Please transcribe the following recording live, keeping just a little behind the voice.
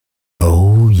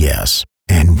us.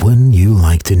 And wouldn't you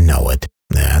like to know it?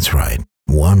 That's right.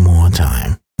 One more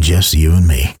time. Just you and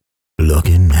me.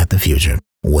 Looking at the future.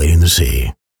 Waiting to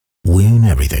see when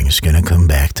everything's gonna come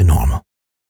back to normal.